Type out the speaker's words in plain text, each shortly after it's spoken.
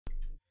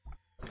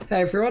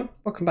Hey everyone,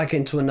 welcome back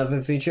into another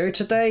video.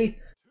 Today,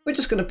 we're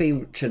just going to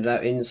be chilling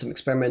out in some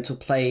experimental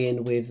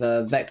playing with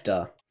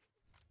Vector.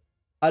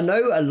 I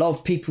know a lot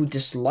of people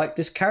dislike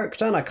this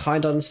character, and I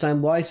kind of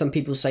understand why. Some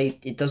people say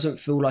it doesn't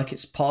feel like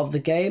it's part of the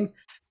game.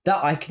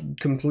 That I can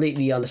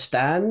completely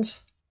understand.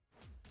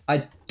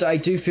 I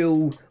do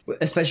feel,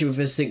 especially with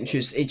his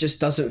signatures, it just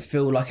doesn't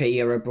feel like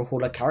a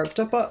Brawler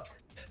character, but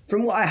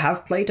from what I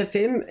have played of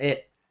him,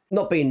 it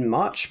not been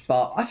much,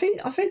 but I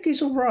think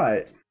he's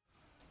alright.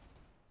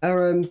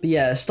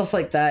 Yeah, stuff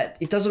like that.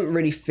 It doesn't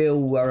really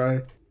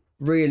feel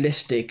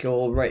realistic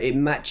or it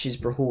matches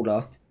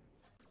Brawler.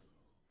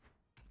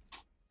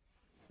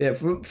 Yeah,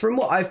 from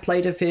what I've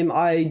played of him,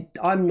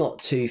 I'm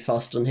not too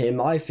fussed on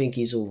him. I think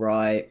he's all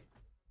right.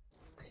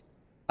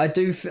 I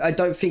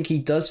don't think he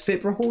does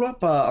fit Brawler,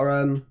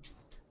 but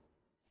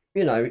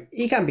you know,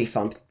 he can be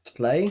fun to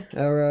play.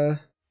 And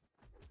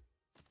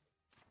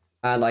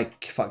I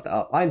fucked that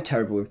up. I'm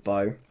terrible with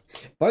bow.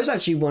 Bow's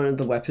actually one of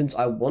the weapons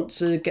I want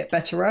to get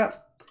better at.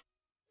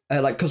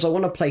 Because I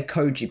want to play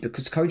Koji,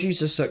 because Koji's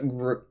just like,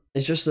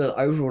 it's just an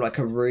overall like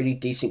a really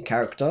decent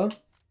character.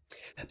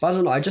 But I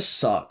don't know, I just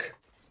suck.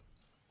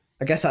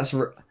 I guess that's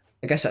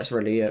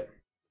really it.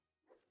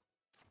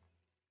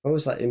 What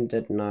was that? Him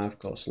dead? No, of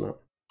course not.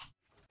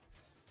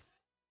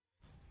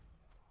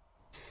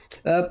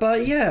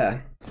 But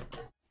yeah.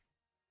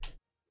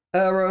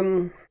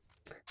 I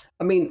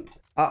mean,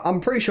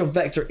 I'm pretty sure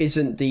Vector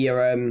isn't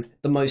the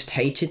most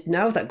hated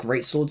now that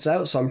Greatsword's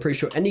out, so I'm pretty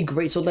sure any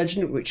Greatsword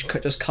Legend which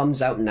just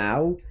comes out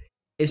now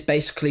is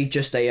basically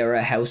just a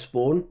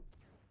Hellspawn.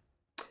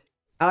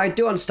 And I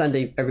do understand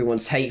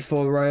everyone's hate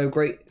for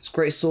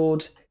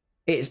Greatsword.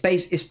 It's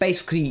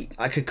basically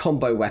like a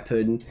combo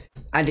weapon,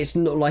 and it's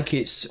not like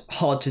it's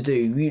hard to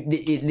do.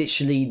 It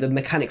literally, the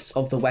mechanics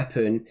of the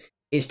weapon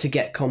is to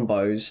get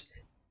combos.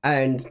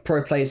 And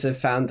pro players have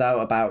found out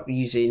about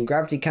using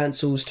gravity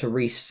cancels to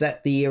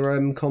reset the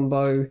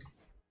combo,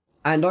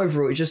 and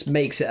overall it just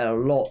makes it a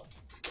lot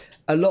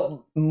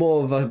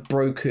more of a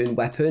broken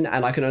weapon.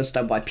 And I can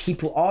understand why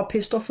people are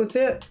pissed off with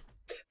it,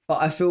 but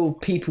I feel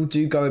people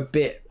do go a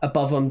bit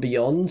above and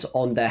beyond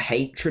on their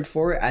hatred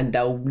for it, and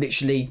they'll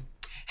literally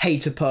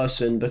hate a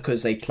person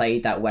because they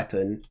played that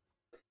weapon.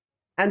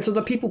 And so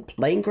the people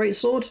playing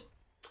Greatsword,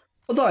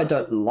 although I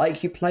don't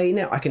like you playing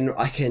it, I can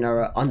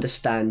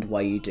understand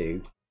why you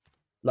do.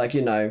 Like,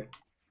 you know,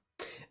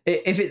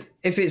 if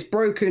it's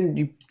broken,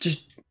 you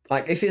just,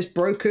 like, if it's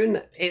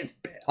broken, it,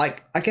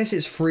 like, I guess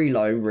it's free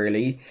low,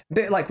 really. A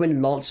bit like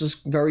when Lance was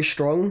very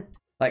strong.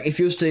 Like, if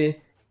you was to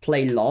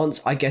play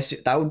Lance, I guess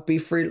that would be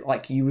free,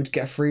 like, you would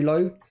get free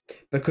low,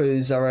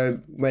 because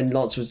when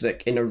Lance was,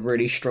 like, in a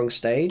really strong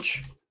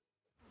stage.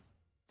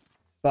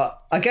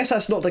 But I guess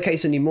that's not the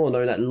case anymore,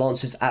 knowing that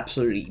Lance has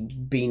absolutely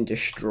been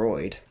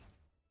destroyed.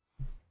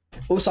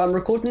 Also, I'm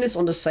recording this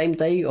on the same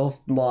day of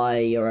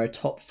my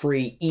top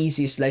 3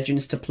 easiest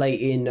legends to play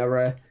in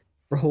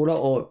Brawler,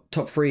 or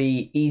top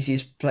 3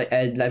 easiest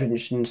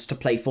legends to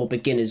play for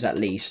beginners at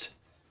least.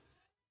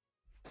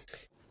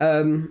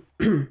 So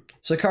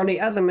currently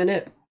at the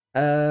minute,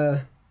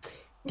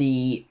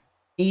 the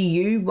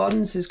EU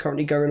ones is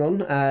currently going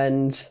on,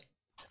 and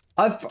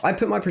I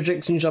put my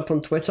predictions up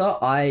on Twitter.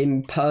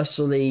 I'm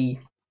personally,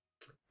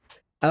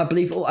 and I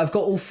believe I've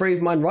got all 3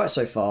 of mine right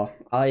so far.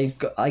 I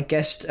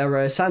guessed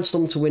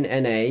Sandstorm to win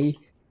NA,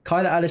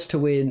 Kyla Alice to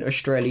win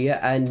Australia,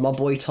 and my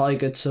boy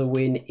Tiger to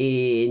win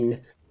in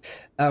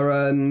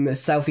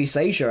Southeast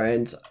Asia.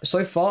 And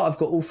so far, I've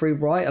got all 3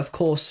 right. Of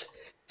course,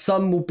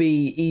 some will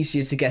be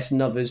easier to guess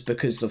than others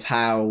because of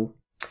how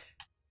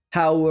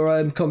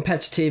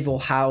competitive, or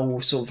how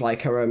sort of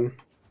like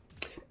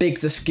big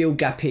the skill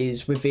gap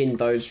is within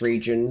those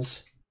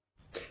regions.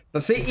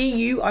 But for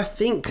EU, I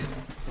think.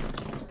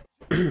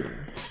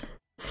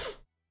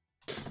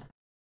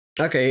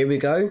 Okay, here we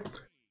go.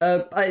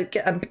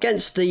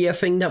 Against the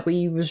thing that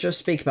we was just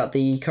speaking about,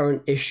 the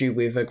current issue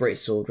with a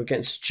Greatsword,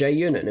 against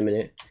J-Unit in a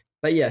minute.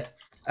 But yeah,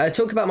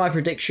 talk about my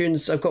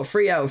predictions. I've got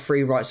 3 out of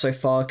 3 right so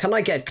far. Can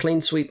I get a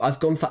clean sweep?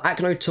 I've gone for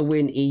Akno to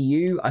win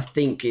EU. I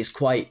think it's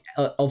quite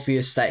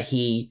obvious that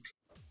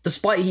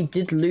despite he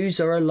did lose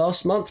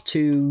last month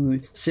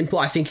to Simple,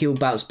 I think he'll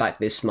bounce back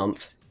this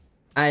month.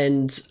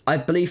 And I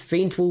believe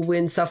Fiend will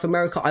win South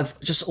America. I've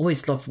just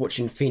always loved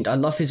watching Fiend. I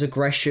love his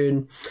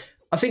aggression.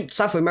 I think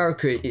South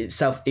America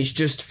itself is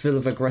just full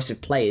of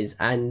aggressive players,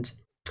 and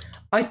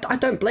I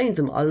don't blame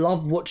them. I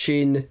love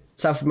watching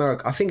South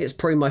America. I think it's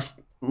probably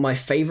my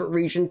favourite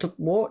region to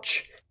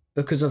watch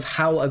because of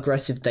how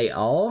aggressive they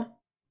are.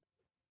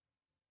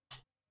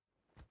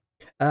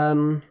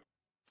 But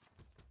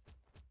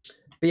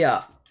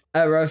yeah,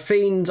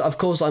 Fiend, of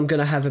course, I'm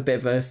gonna have a bit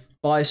of a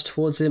bias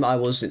towards him. I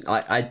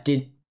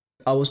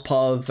was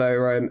part of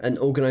an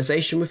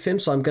organisation with him,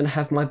 so I'm going to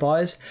have my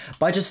bias.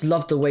 But I just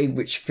love the way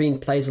which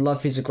Fiend plays. I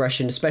love his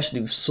aggression,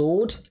 especially with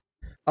Sword.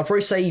 I'll probably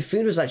say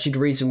Fiend was actually the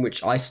reason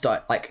which I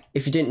started. Like,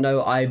 if you didn't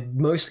know, I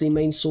mostly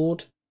main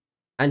Sword.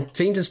 And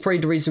Fiend is probably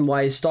the reason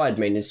why I started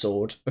maining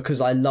Sword, because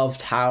I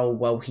loved how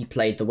well he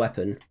played the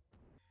weapon.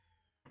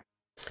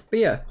 But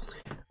yeah,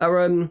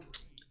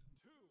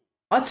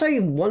 I'd say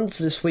ones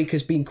this week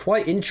has been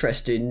quite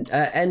interesting.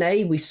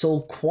 NA, we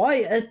saw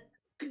quite a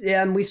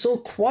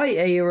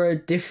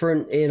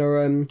different in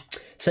our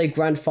say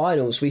grand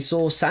finals. We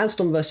saw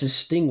Sandstorm versus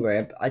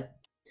Stingray.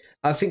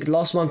 I think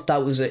last month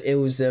it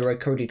was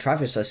Cody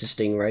Travis versus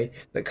Stingray,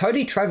 but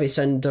Cody Travis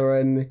and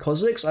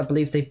Kozlix, I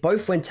believe they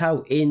both went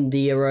out in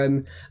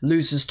the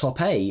losers top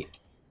 8,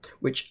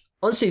 which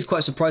honestly is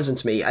quite surprising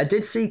to me. I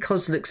did see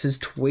Kozlix's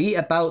tweet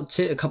about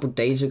it a couple of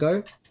days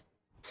ago,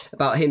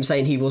 about him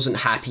saying he wasn't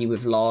happy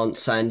with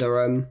Lance and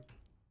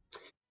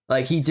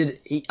like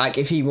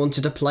if he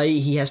wanted to play,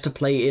 he has to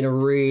play in a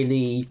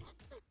really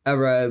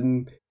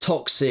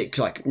toxic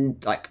like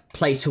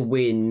play to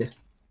win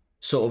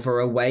sort of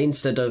a way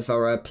instead of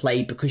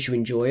play because you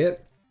enjoy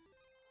it.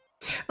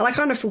 And I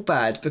kind of feel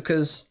bad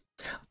because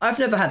I've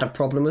never had a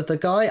problem with the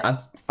guy.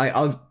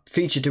 I've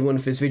featured in one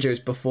of his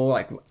videos before,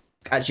 like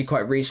actually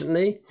quite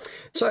recently.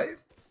 So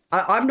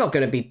I'm not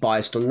going to be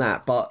biased on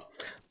that, but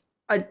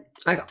I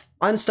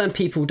understand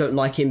people don't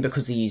like him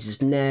because he uses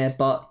Nair,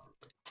 but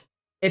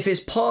if it's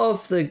part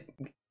of the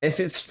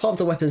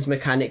weapons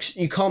mechanics,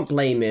 you can't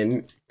blame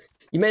him.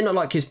 You may not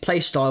like his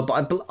playstyle,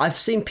 but I've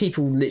seen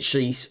people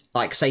literally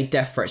like say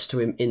death threats to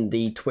him in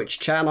the Twitch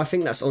chat, and I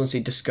think that's honestly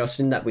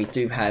disgusting that we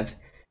do have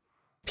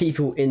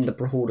people in the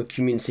Brawlhalla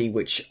community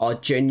which are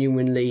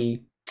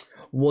genuinely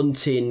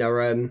wanting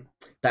or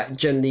that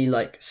generally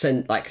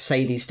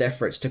say these death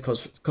threats to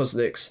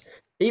Kozlix.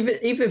 Even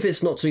if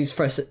it's not to his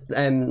face,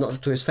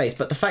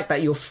 but the fact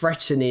that you're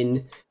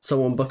threatening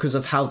someone because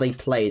of how they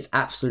play is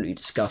absolutely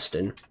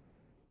disgusting.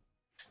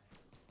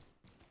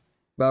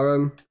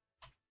 But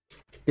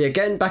yeah,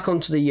 getting back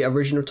onto the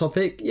original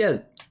topic, yeah,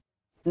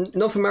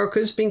 North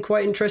America's been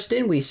quite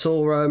interesting. We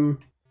saw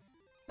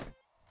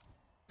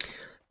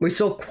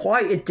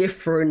quite a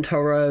different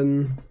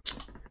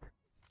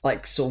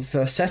like sort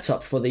of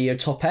setup for the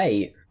top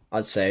 8,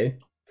 I'd say,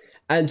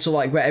 and so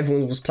like where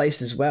everyone was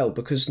placed as well,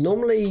 because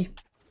normally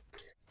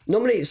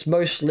it's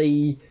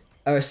mostly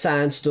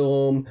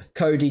Sandstorm,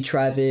 Cody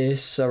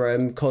Travis, or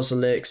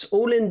Kozlix,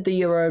 all in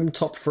the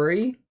top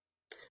 3,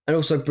 and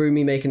also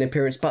Broomy making an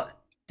appearance. But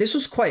this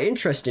was quite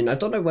interesting. I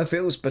don't know whether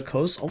it was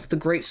because of the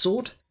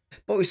Greatsword,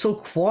 but we saw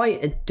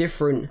quite a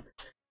different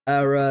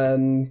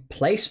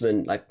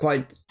placement, like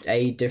quite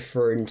a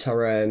different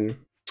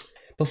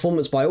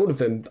performance by all of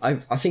them. I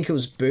think it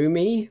was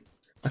Boomy.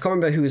 I can't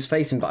remember who was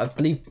facing, but I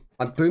believe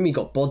Boomy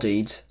got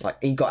bodied. Like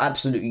he got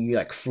absolutely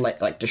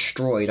like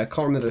destroyed. I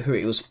can't remember who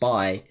it was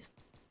by,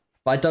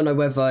 but I don't know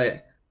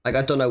whether I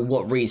don't know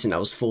what reason that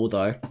was for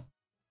though.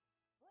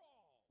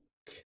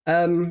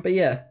 But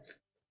yeah,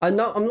 I'm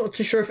not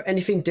too sure if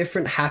anything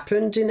different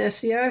happened in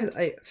SEA.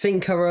 I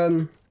think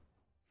I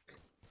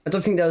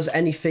don't think there was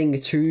anything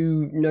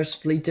too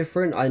noticeably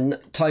different.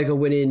 Tiger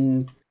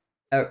winning,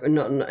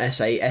 not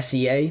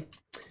SEA.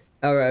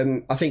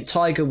 I think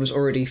Tiger was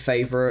already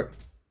favourite.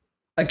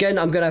 Again,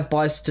 I'm gonna have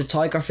bias to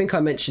Tiger. I think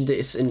I mentioned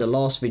it in the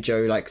last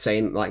video, like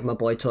saying like my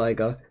boy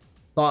Tiger.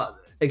 But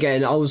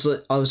again, I was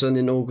on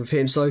an org with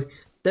him, so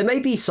there may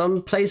be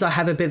some players I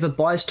have a bit of a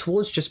bias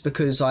towards just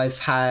because I've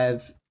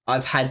had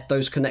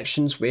those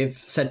connections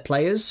with said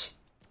players.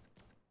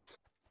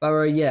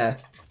 But yeah.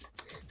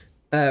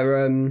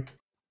 Currently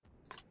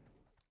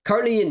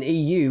in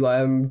EU,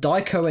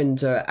 Daiko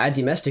and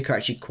Adimestic are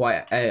actually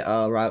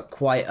out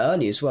quite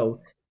early as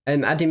well.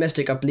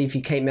 Adimestic, I believe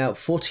he came out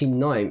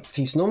 49th.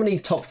 He's normally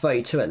top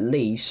 32 at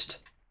least.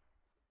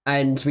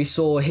 And we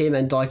saw him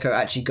and Daiko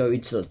actually go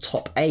into the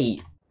top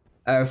 8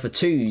 for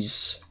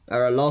 2s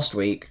last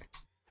week.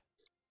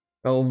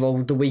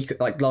 Well, the week,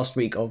 like last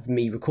week of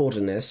me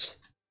recording this.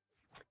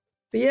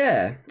 But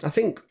yeah, I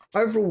think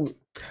overall,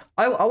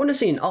 I want to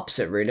see an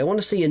upset really. I want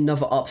to see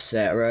another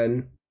upset.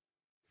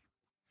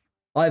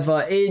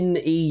 Either in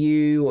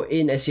EU or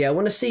in SEA. I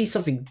want to see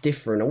something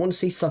different. I want to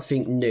see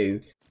something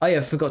new. Oh yeah,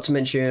 I forgot to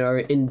mention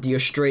in the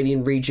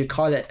Australian region,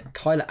 Kyler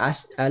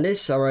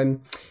Ellis,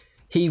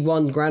 he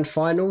won grand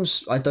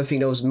finals. I don't think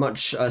there was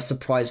much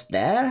surprise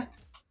there,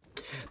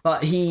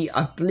 but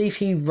I believe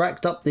he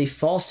racked up the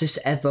fastest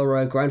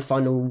ever grand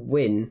final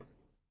win,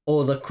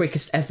 or the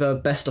quickest ever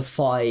best of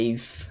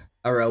 5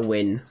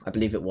 win. I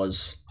believe it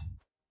was.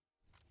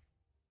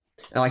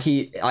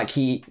 He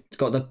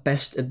got the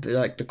best,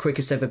 the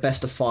quickest ever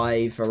best of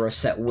 5 or a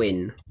set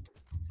win.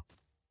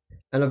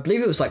 And I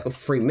believe it was like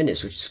 3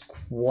 minutes, which is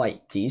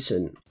quite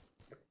decent.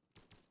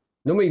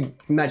 Normally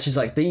matches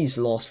like these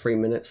last 3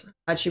 minutes.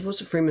 Actually, was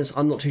it 3 minutes?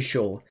 I'm not too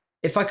sure.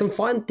 If I can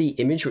find the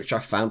image which I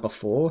found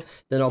before,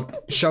 then I'll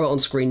show it on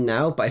screen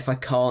now. But if I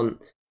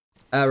can't,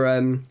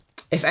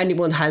 if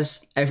anyone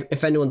does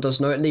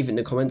know it, leave it in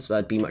the comments.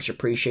 That'd be much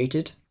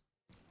appreciated.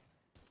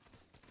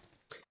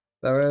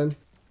 But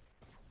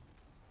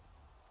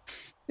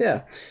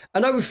yeah,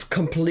 I know we've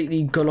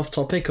completely gone off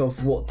topic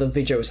of what the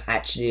video is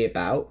actually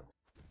about.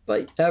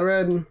 But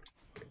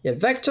yeah,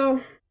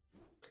 Vector,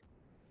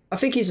 I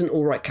think he's an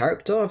alright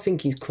character. I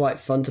think he's quite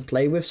fun to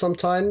play with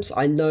sometimes.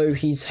 I know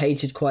he's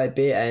hated quite a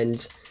bit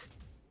and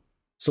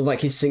sort of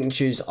like his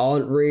signatures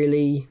aren't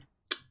really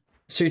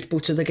suitable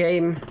to the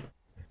game.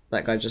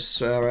 that guy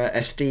just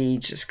SD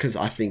just because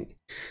I think.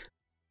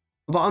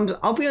 But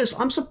I'll be honest,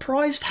 I'm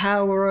surprised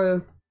how I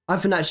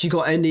haven't actually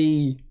got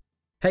any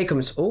hate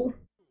comments. Oh,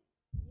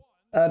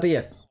 but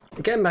yeah,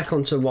 getting back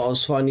onto what I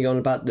was finding on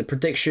about the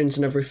predictions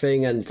and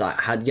everything, and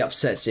I had the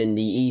upsets in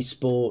the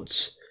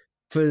esports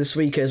for this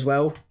week as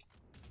well.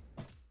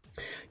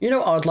 You know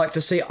what I'd like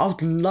to see?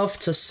 I'd love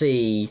to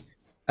see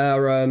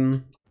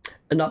an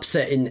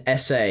upset in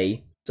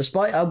SA.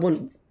 Despite I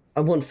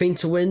want Fiend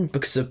to win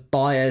because of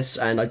bias,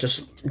 and I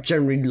just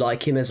generally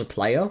like him as a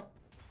player,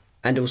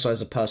 and also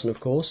as a person, of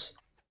course.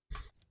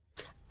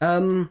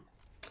 I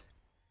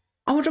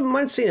wouldn't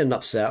mind seeing an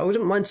upset. I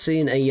wouldn't mind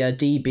seeing a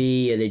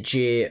DB, a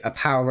Legit, a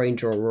Power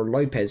Ranger, or a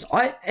Lopez.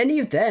 Any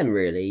of them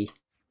really.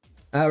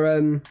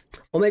 Or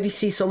maybe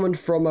see someone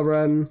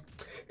from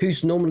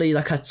who's normally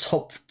like a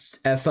top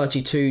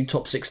 32,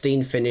 top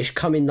 16 finish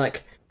come in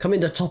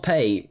the top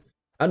 8.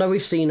 I know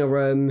we've seen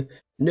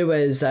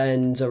Nuez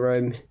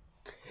and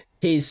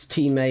his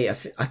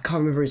teammate. I can't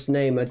remember his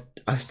name.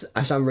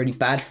 I sound really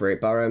bad for it,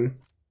 but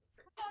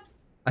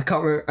I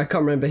can't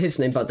remember his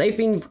name. But they've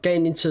been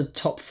getting into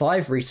top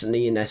 5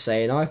 recently in SA,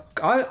 and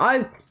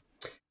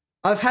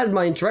I've had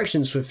my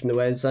interactions with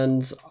Nuez,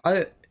 and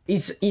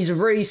he's a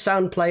really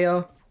sound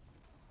player.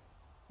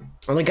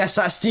 And I guess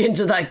that's the end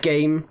of that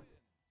game.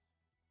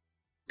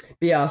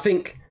 But yeah, I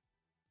think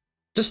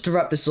just to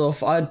wrap this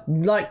off, I'd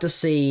love to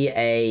see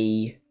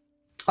an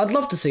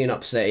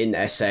upset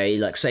in SA,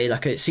 like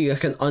see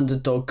an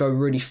underdog go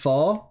really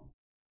far.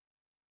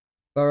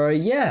 But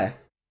yeah,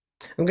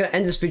 I'm gonna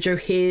end this video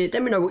here.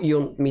 Let me know what you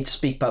want me to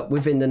speak about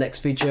within the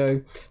next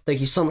video. Thank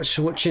you so much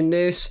for watching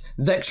this.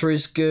 Vector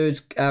is good.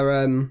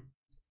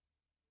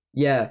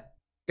 Yeah,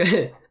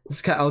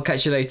 I'll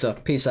catch you later.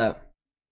 Peace out.